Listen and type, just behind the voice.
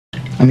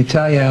Let me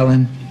tell you,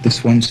 Alan,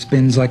 this one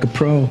spins like a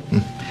pro.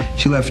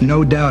 She left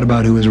no doubt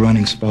about who was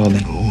running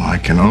Spaulding. Oh, I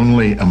can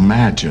only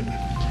imagine.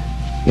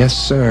 Yes,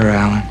 sir,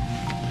 Alan.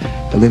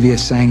 Olivia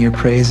sang your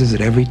praises at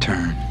every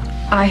turn.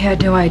 I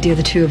had no idea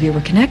the two of you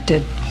were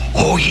connected.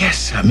 Oh,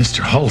 yes,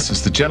 Mr. Hulse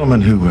is the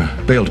gentleman who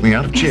bailed me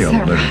out of jail.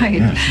 Is that right?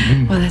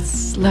 Yes. Well,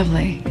 that's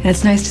lovely.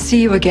 It's nice to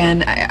see you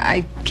again.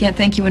 I can't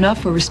thank you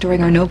enough for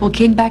restoring our noble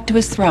king back to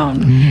his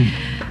throne.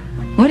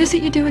 What is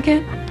it you do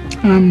again?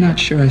 I'm not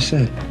sure I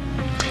said.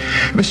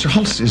 Mr.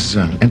 Hulse is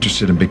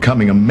interested in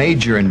becoming a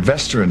major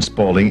investor in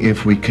Spaulding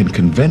if we can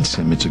convince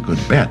him it's a good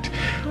bet.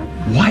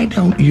 Why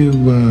don't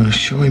you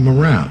show him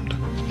around?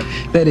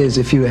 That is,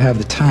 if you have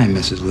the time,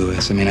 Mrs.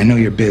 Lewis. I mean, I know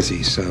you're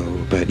busy,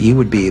 but you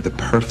would be the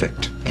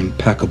perfect,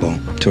 impeccable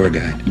tour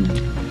guide.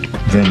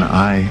 Then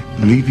I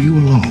leave you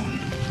alone.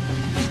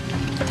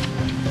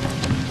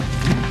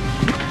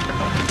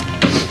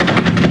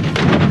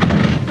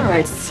 All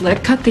right,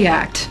 Slick, cut the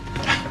act.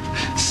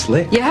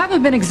 Slick? You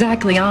haven't been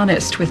exactly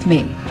honest with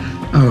me.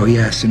 Oh,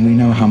 yes, and we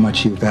know how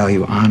much you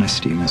value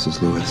honesty,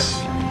 Mrs. Lewis.